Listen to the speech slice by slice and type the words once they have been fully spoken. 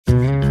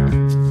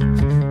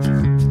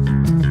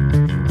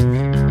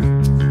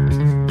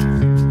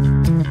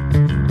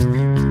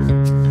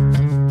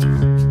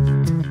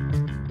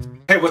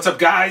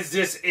guys?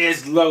 This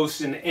is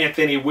Los and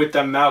Anthony with the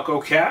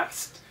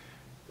MalcoCast.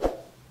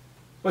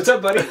 What's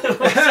up, buddy?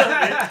 What's up,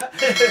 man?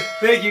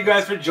 Thank you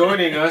guys for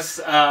joining us.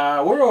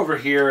 We're over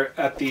here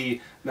at the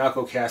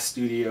MalcoCast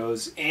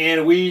studios,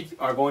 and we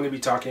are going to be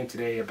talking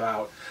today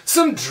about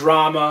some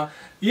drama.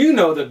 You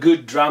know the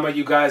good drama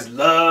you guys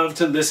love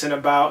to listen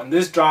about, and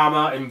this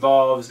drama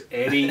involves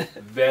Eddie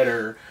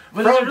Vedder.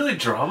 But is it really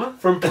drama?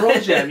 From Pearl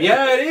Jam.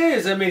 Yeah, it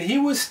is. I mean, he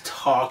was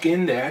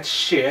talking that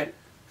shit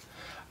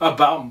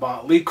about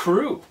Motley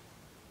Crue.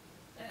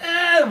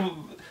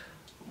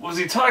 Was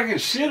he talking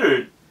shit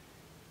or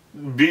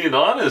being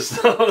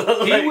honest?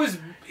 Like,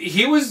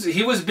 he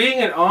was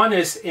being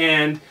honest,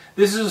 and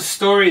this is a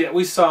story that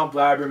we saw in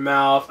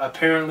Blabbermouth.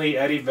 Apparently,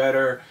 Eddie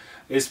Vedder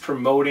is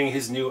promoting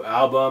his new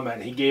album,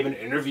 and he gave an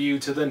interview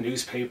to the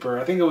newspaper.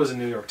 I think it was the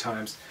New York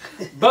Times.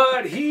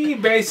 But he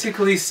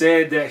basically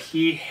said that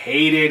he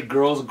hated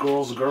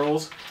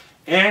girls,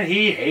 and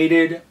he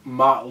hated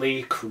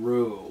Motley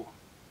Crue.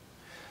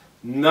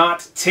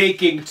 Not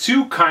taking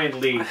too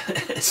kindly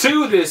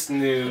to this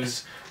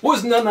news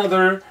was none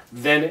other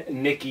than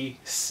Nikki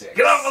Sixx.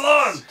 Get off the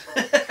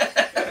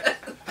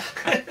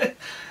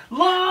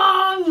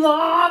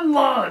lawn!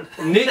 lawn!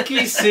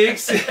 Nikki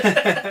Sixx.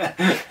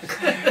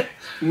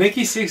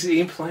 Nikki Sixx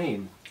ain't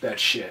playing that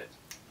shit.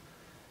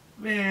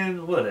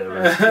 Man,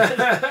 whatever.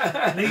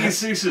 Nikki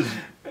Sixx is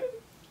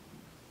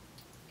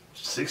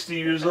 60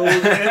 years old,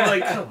 man.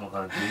 Like, come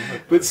on,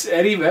 dude. But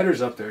Eddie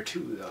Vedder's up there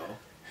too, though.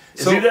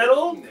 Is he that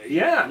old?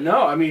 Yeah,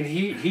 no. I mean,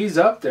 he's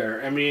up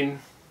there. I mean,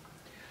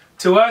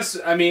 to us,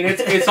 I mean,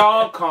 it's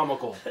all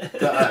comical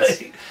to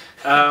us.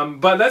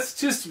 But let's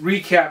just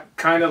recap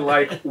kind of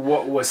like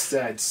what was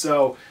said.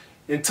 So,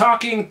 in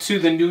talking to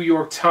the New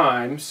York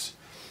Times,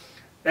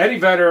 Eddie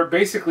Vedder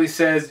basically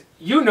says,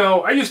 you know,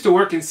 I used to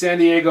work in San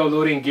Diego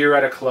loading gear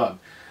at a club.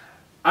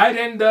 I'd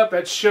end up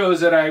at shows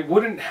that I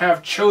wouldn't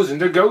have chosen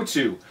to go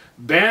to.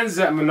 Bands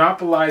that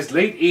monopolized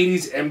late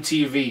 80s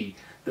MTV.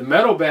 The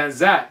metal bands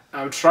that,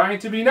 I'm trying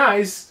to be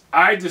nice,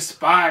 I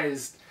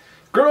despised.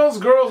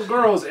 Girls,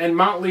 and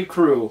Motley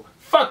Crue.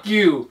 Fuck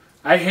you.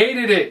 I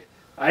hated it.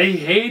 I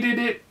hated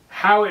it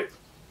how it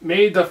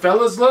made the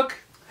fellas look.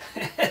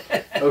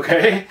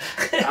 Okay?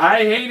 I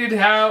hated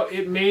how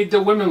it made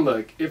the women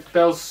look. It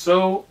felt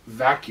so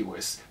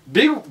vacuous.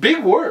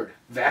 Big word.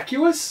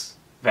 Vacuous?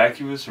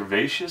 Vacuous or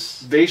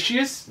vacuous?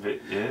 Vacuous?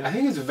 Yeah. I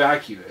think it's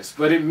vacuous,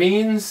 but it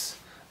means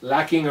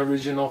lacking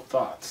original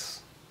thoughts.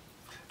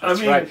 That's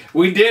right.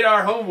 We did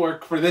our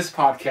homework for this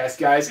podcast,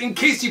 guys. In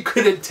case you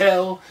couldn't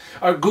tell,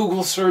 our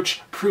Google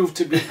search proved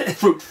to be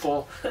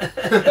fruitful.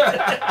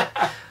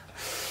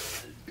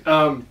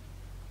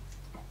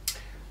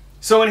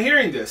 So in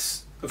hearing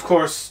this, of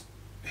course,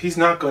 he's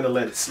not going to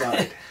let it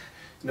slide.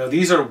 You know,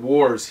 these are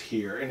wars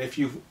here, and if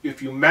you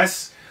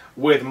mess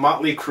with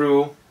Motley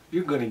Crue,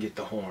 you're going to get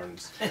the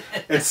horns.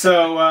 And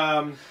so,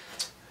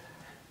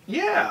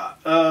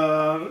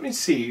 let me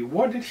see.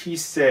 What did he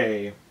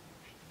say?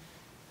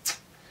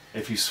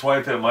 If you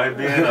swipe at my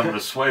band, I'm going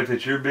to swipe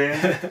at your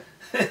band.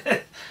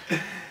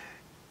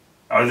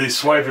 Are they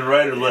swiping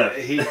right or left?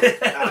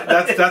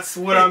 That's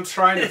what I'm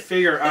trying to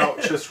figure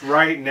out just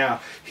right now.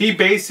 He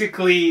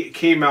basically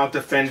came out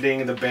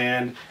defending the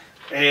band,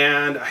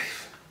 and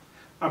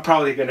I'm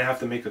probably going to have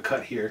to make a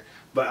cut here,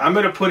 but I'm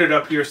going to put it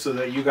up here so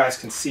that you guys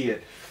can see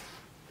it.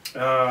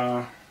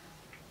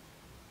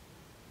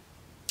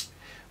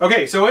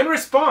 Okay, so in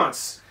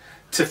response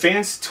to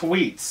fans'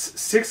 tweets,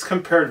 Sixx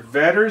compared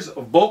Vedder's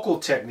vocal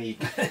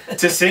technique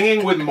to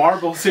singing with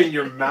marbles in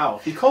your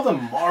mouth. He called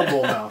him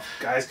marble mouth,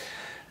 guys.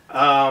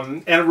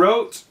 And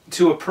wrote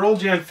to a Pearl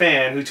Jam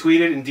fan who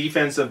tweeted in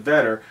defense of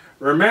Vedder,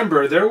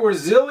 remember, there were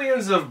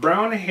zillions of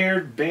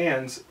brown-haired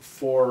bands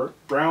for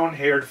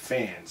brown-haired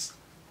fans.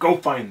 Go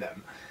find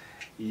them.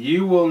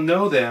 You will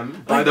know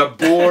them by the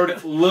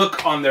bored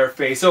look on their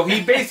face. So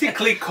he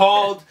basically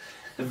called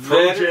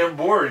Pearl Jam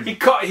boring. He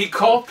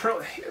called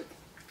Pearl...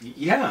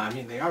 Yeah, I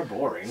mean, they are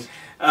boring.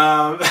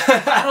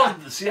 I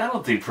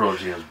don't think Pearl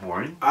Jam's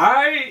boring.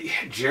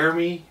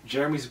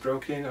 Jeremy's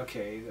Broken,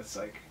 okay, that's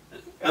like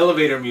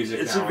elevator music.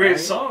 It's now, a great right?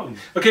 song.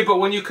 Okay, but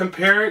when you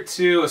compare it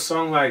to a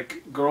song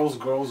like Girls,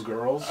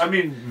 I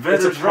mean,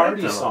 Vedder's it's a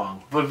party right,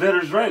 song. But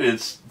Vedder's right,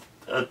 it's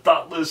a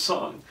thoughtless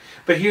song.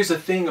 But here's the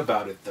thing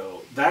about it,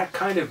 though. That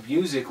kind of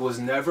music was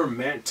never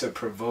meant to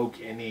provoke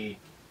any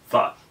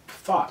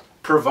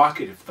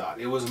provocative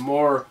thought. It was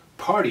more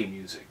party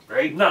music,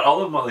 right? Not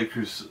all of Motley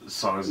Crue's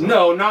songs. Though.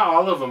 No, not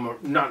all of them are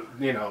not,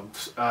 you know.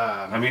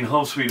 I mean,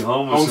 Home Sweet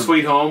Home was... Home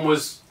Sweet Home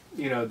was,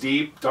 you know,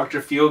 deep. Dr.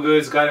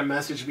 Feelgood's got a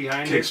message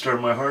behind it. Kickstart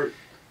My Heart.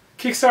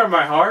 Kickstart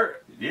My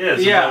Heart? Yeah,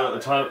 it's about a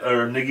time,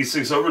 or Nikki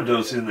Sixx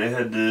overdosing and they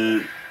had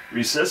to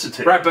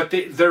resuscitate. Right, but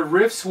their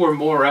riffs were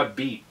more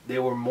upbeat. They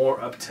were more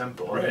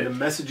up-tempo. Right. And the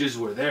messages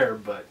were there,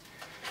 but...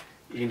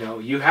 You know,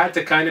 you had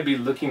to kind of be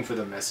looking for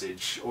the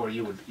message, or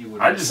you would.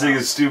 I just think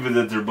it's stupid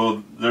that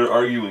they're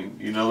arguing.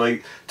 You know,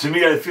 like to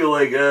me, I feel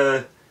like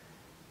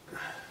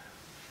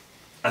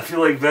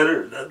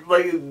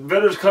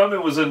Vedder's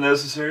comment was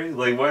unnecessary.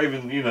 Like, why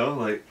even, you know,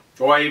 like.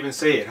 Why even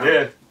say it? Huh?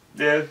 Yeah,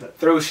 Yeah.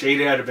 Throw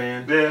shade at a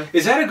band. Yeah.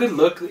 Is that a good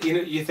look? You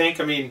know, you think?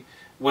 I mean,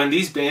 when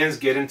these bands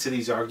get into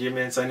these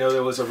arguments, I know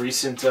there was a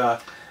recent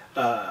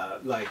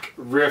like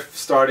riff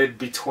started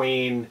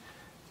between,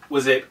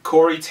 was it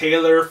Corey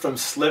Taylor from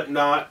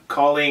Slipknot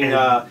calling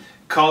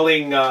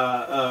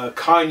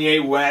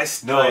Kanye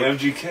West? No, like,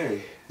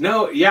 MGK.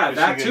 No, yeah,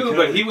 that Michigan too.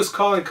 Kelly. But he was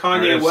calling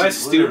Kanye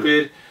West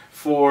stupid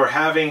for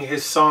having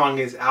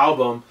his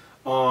album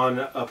on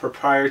a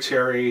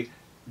proprietary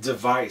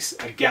device,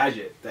 a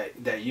gadget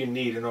that you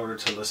need in order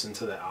to listen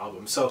to the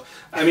album. So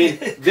I mean,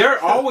 there are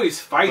always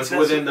fights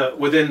within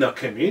the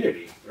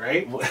community,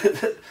 right?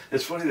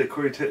 It's funny that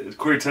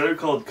Corey Taylor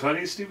called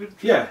Kanye stupid.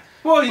 Yeah.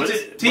 Well, but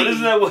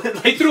isn't that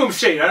what he threw him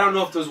shade? I don't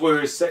know if those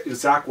were his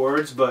exact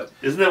words, but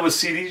isn't that what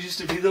CDs used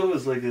to be though? It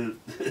was like a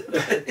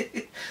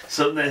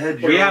something that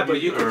had. Well, yeah,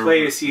 but you could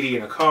play a CD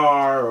in a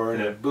car or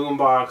in a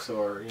boombox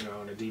or in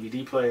a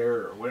DVD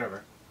player or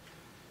whatever.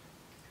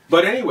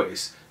 But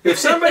anyways, if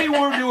somebody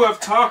were to have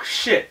talked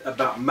shit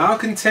about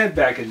Malcontent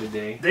back in the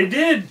day, they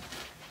did.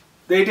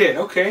 They did.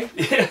 Okay.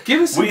 Yeah.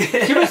 Give us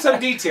some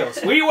details.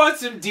 We want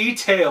some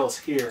details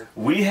here.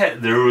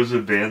 There was a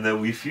band that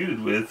we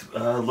feuded with,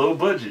 Low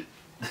Budget,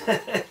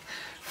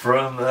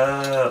 from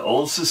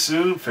Old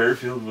Sassoon,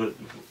 Fairfield. But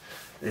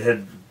they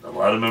had a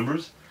lot of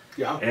members.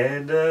 Yeah.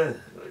 And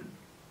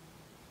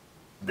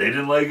they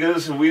didn't like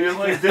us, and we didn't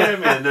like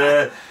them,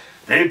 and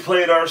they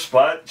played our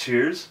spot.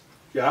 Cheers.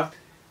 Yeah.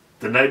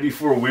 The night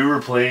before we were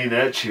playing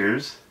at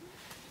Cheers,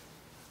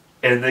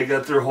 and they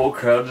got their whole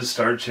crowd to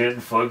start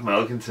chanting "Fuck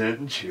Malcontent"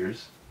 and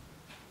Cheers.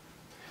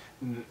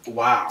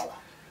 Wow.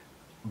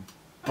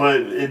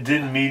 But it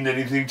didn't mean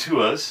anything to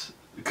us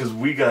because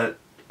we got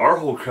our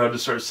whole crowd to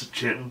start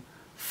chanting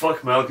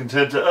 "Fuck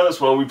Malcontent" to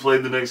us while we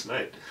played the next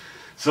night.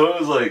 So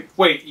it was like,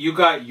 wait, you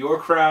got your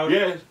crowd?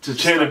 Yeah, to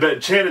chant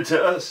it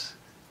to us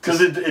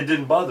because it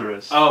didn't bother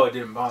us. Oh, it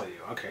didn't bother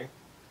you. Okay.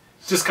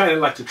 Just kind of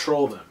like to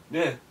troll them.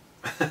 Yeah.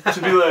 To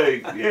be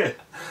like, yeah.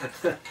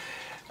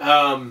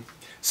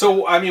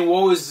 So I mean,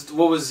 what was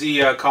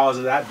the cause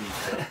of that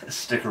beef?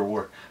 Sticker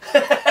war.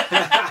 You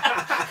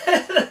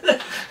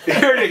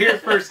heard it here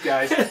first,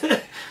 guys.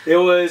 It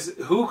was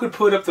who could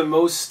put up the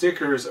most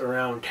stickers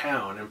around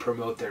town and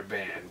promote their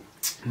band.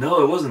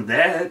 No, it wasn't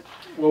that.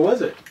 What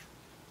was it?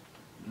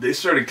 They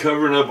started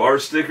covering up our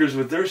stickers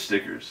with their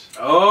stickers.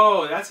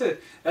 Oh, that's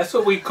it. That's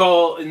what we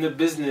call in the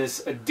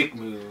business a dick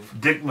move.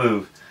 Dick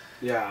move.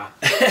 Yeah.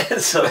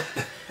 So,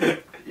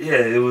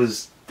 yeah, it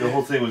was, the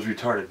whole thing was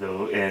retarded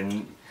though,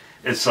 and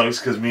it sucks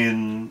because me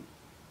and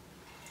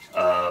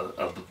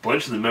a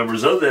bunch of the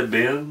members of that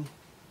band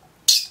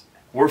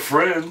were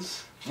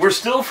friends. We're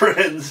still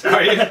friends.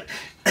 Are you?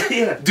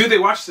 Yeah. Do they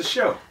watch the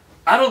show?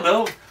 I don't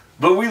know,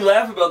 but we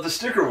laugh about the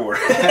sticker war.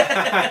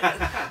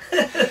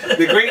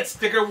 The great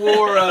sticker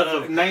war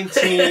of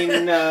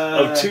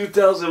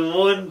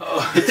 2001.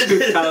 Oh,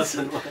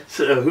 2001.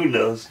 So who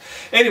knows?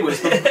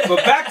 Anyways,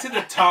 but back to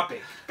the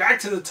topic. Back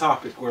to the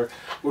topic. We're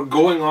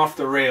going off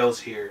the rails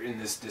here in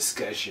this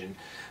discussion.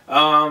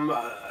 Yeah,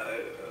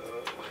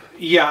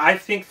 I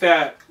think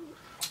that,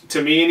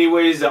 to me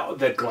anyways,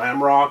 that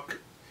glam rock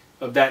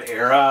of that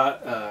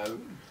era,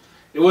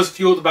 it was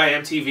fueled by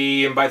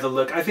MTV and by the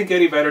look. I think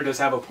Eddie Vedder does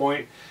have a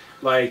point.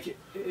 Like,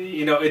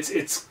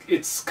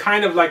 it's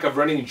kind of like a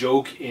running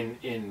joke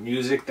in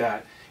music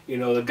that,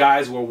 the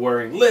guys were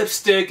wearing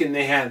lipstick and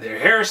they had their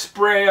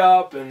hairspray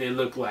up and they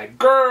looked like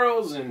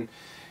girls and,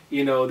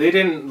 they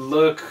didn't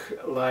look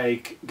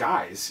like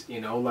guys,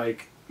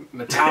 like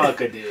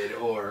Metallica did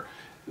or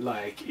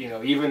like,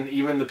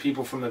 even the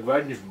people from the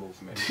grunge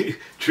movement.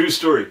 True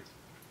story.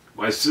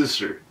 My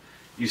sister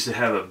used to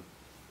have a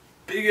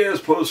big ass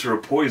poster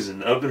of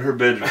Poison up in her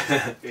bedroom.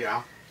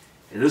 Yeah.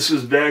 And this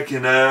was back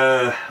in,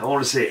 I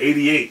want to say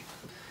 88.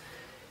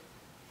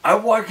 I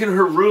walk in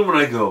her room and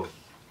I go,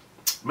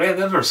 man,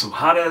 those are some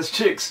hot ass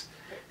chicks.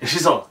 And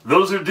she's all,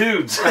 those are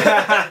dudes.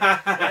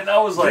 And I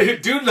was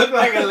like, dude looked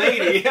like a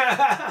lady.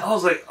 I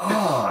was like,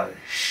 oh,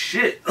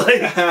 shit.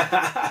 Like,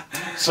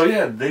 so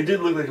yeah, they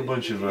did look like a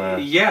bunch of...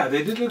 yeah,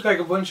 they did look like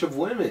a bunch of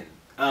women.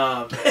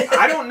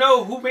 I don't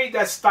know who made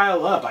that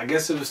style up. I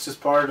guess it was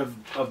just part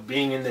of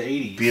being in the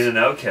 80s. Being an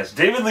outcast.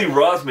 David Lee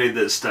Roth made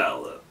that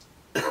style up.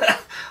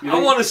 I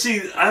want to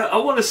see. I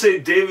want to say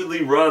David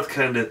Lee Roth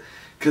kind of,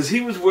 because he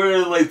was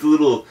wearing like the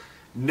little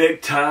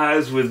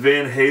neckties with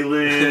Van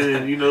Halen,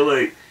 and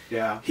like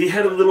yeah, he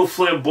had a little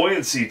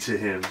flamboyancy to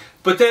him.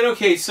 But then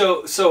okay,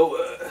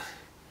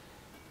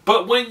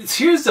 but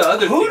here's the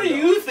other. Who thing, do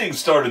you think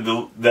started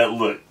that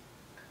look?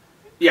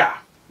 Yeah,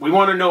 we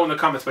want to know in the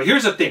comments. But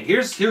here's the thing.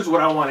 Here's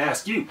what I want to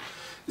ask you.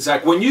 It's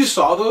like when you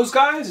saw those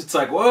guys, it's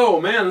like,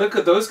 whoa, man, look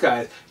at those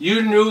guys.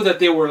 You knew that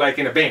they were like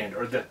in a band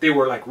or that they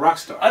were like rock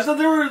stars. I thought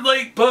they were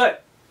like,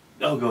 but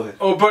oh, go ahead.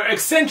 Oh, but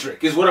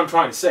eccentric is what I'm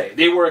trying to say.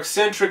 They were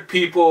eccentric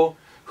people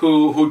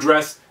who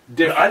dressed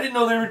different. I didn't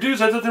know they were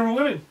dudes. I thought they were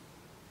women.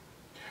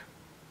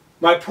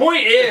 My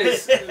point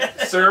is,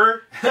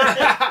 sir,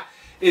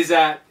 is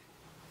that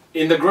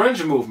in the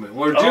grunge movement,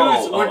 where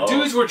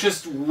dudes were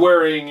just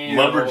wearing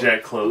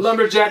lumberjack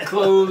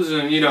clothes,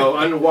 and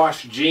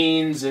unwashed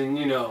jeans, and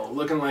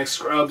looking like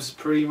scrubs,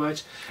 pretty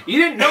much. You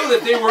didn't know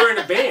that they were in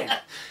a band.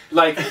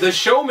 Like, the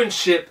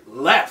showmanship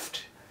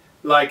left.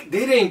 Like,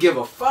 they didn't give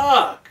a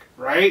fuck,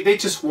 right? They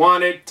just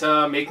wanted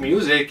to make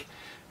music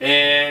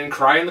and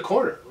cry in the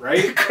corner,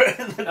 right?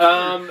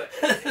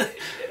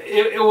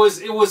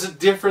 It was a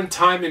different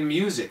time in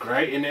music,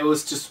 right? And it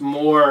was just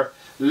more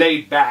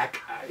laid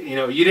back.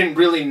 You didn't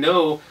really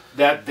know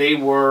that they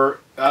were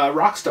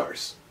rock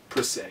stars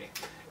per se,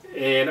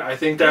 and I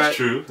think that's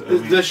true.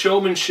 The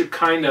showmanship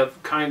kind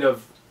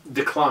of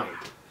declined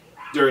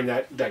during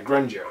that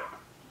grunge era.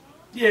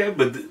 Yeah,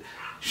 but the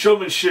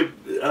showmanship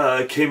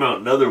came out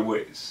in other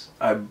ways.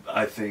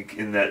 I think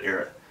in that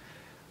era,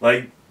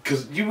 like,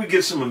 because you would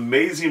get some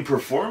amazing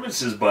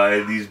performances by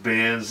these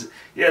bands.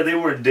 Yeah, they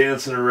weren't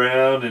dancing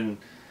around and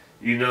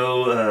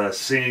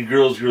singing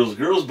 "Girls, Girls,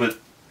 Girls," but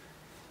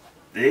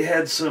they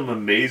had some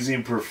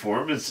amazing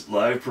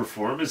live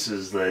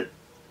performances that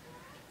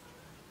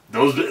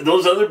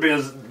those other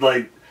bands,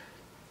 like,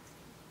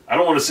 I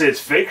don't want to say it's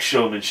fake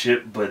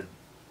showmanship, but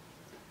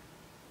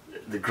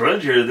the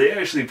grunge era, they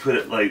actually put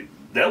it, like,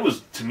 that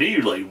was, to me,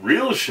 like,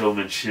 real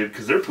showmanship,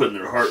 because they're putting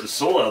their heart and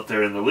soul out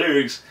there in the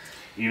lyrics.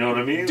 You know what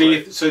I mean? Do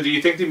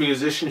you think the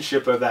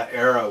musicianship of that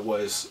era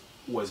was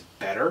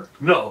better?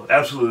 No,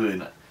 absolutely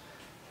not.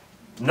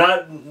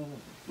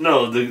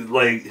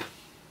 Like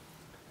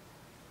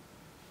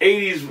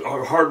 80s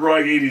hard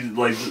rock, 80s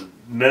like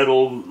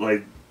metal,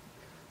 like,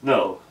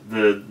 no,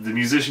 the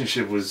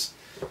musicianship was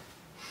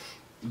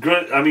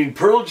great. I mean,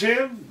 Pearl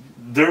Jam,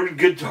 they're a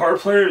guitar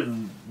player,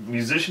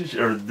 musicians,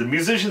 or the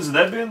musicians in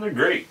that band, they're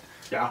great.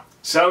 Yeah.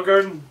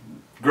 Soundgarden,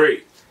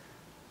 great.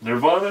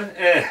 Nirvana,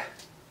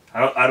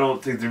 I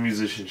don't think their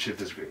musicianship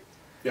is great.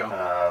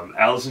 Yeah.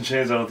 Alice in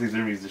Chains, I don't think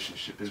their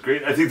musicianship is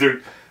great. I think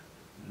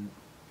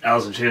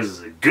Alice in Chains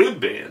is a good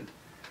band.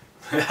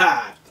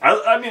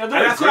 I mean,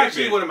 that's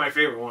actually one of my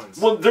favorite ones.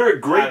 Well, they're a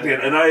great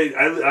band, and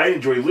I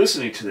enjoy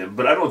listening to them.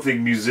 But I don't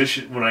think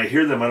when I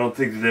hear them, I don't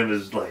think of them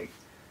as like.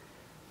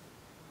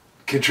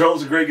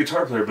 Control's a great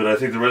guitar player, but I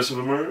think the rest of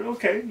them are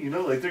okay.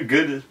 Like, they're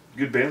good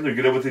band. They're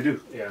good at what they do.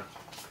 Yeah.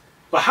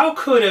 But how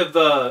could have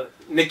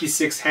Nikki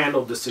Sixx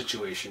handled the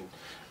situation?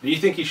 Do you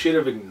think he should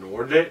have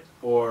ignored it,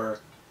 or?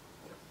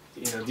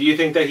 Do you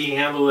think that he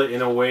handled it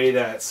in a way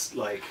that's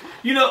like...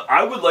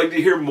 I would like to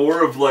hear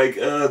more of, like,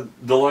 the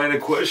line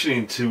of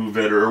questioning to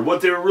Vedder, or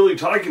what they were really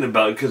talking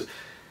about, because,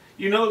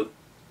 to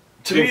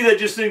me, that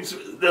just thinks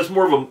that's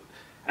more of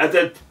at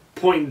that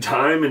point in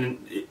time in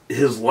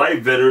his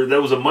life, Vedder,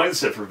 that was a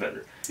mindset for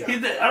Vedder. Yeah.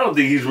 I don't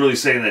think he's really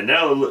saying that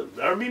now.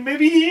 I mean,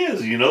 maybe he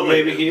is,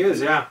 Maybe he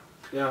is, yeah.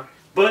 Yeah.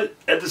 But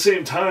at the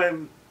same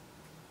time,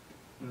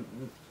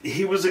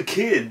 he was a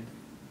kid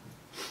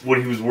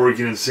when he was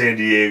working in San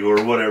Diego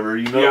or whatever,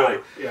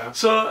 Yeah.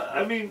 So,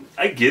 I mean,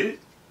 I get it.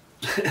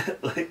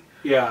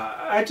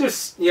 I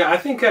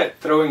think that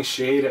throwing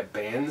shade at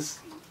bands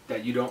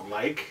that you don't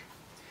like,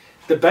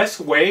 the best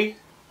way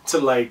to,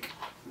 like,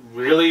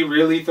 really,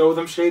 really throw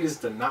them shade is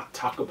to not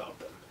talk about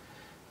them.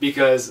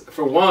 Because,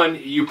 for one,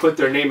 you put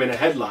their name in a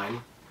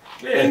headline,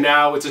 and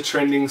now it's a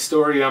trending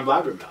story on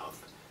Blabbermouth.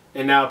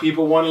 And now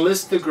people want to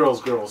listen to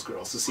Girls, Girls,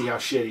 Girls to see how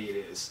shitty it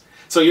is.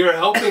 So you're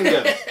helping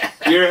them.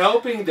 You're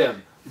helping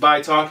them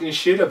by talking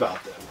shit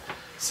about them.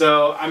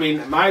 So, I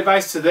mean, my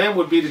advice to them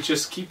would be to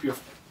just keep your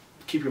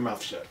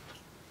mouth shut.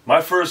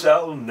 My first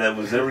album that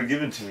was ever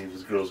given to me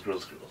was Girls,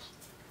 Girls, Girls.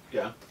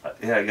 Yeah?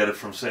 I got it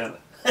from Santa.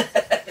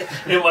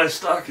 In my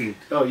stocking.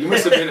 Oh, you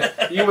must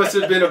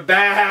have been a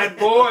bad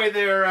boy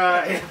there,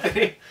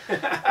 Anthony.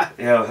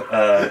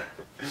 Yeah,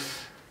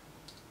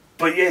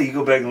 but yeah, you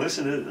go back and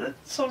listen to it, that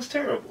song's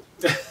terrible.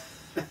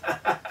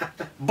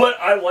 But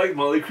I like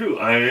Motley Crue.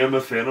 I am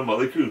a fan of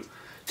Motley Crue.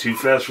 Too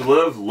Fast for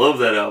love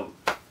that album.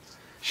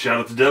 Shout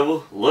Out the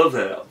Devil, love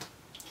that album.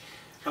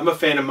 I'm a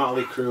fan of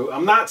Motley Crue.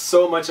 I'm not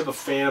so much of a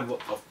fan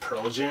of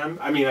Pearl Jam.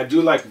 I mean, I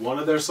do like one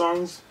of their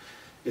songs.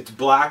 It's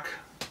Black.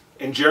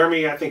 And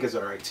Jeremy, I think, is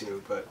alright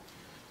too. But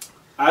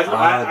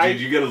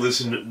dude, you gotta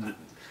listen to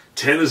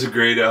 10 is a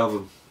great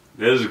album.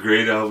 That is a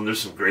great album.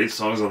 There's some great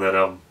songs on that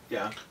album.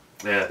 Yeah.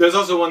 Yeah. There's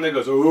also one that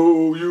goes,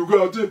 "Oh, you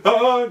got to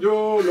hide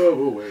your love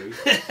away."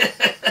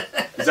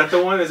 Is that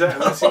the one?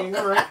 Am I singing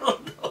it right? I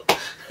don't know.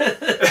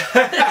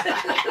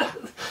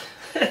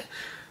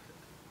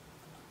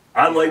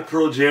 I like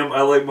Pearl Jam.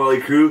 I like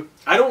Motley Crue.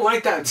 I don't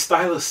like that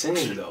style of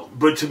singing, though.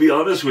 But to be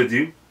honest with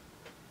you,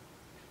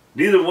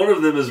 neither one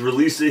of them has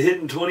released a hit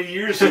in 20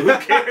 years, so who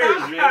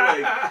cares,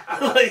 man?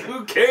 Like,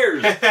 who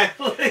cares?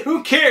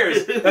 Who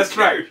cares? That's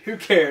right. Who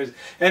cares?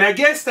 And I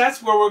guess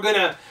that's where we're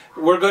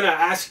gonna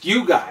ask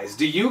you guys.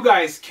 Do you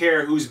guys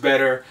care who's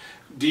better?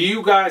 Do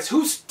you guys,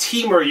 whose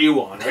team are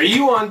you on? Are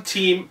you on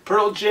Team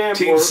Pearl Jam?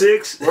 Team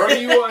Sixx? Or are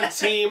you on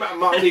Team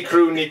Motley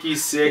Crue, Nikki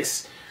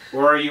Sixx?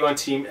 Or are you on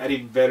Team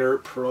Eddie Vedder,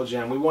 Pearl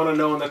Jam? We want to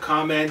know in the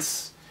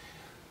comments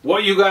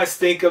what you guys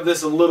think of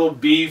this little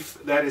beef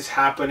that is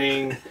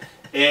happening.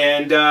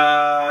 And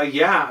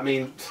yeah, I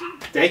mean,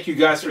 thank you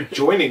guys for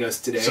joining us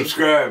today.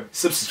 Subscribe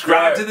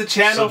to the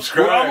channel.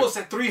 Subscribe. We're almost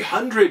at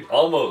 300.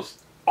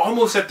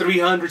 Almost at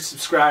 300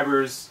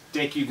 subscribers.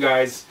 Thank you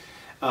guys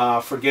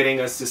for getting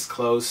us this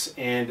close.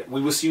 And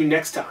we will see you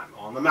next time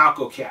on the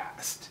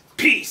MalcoCast.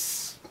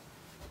 Peace.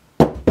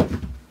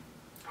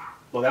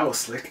 Well, that was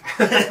slick.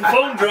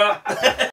 Phone drop.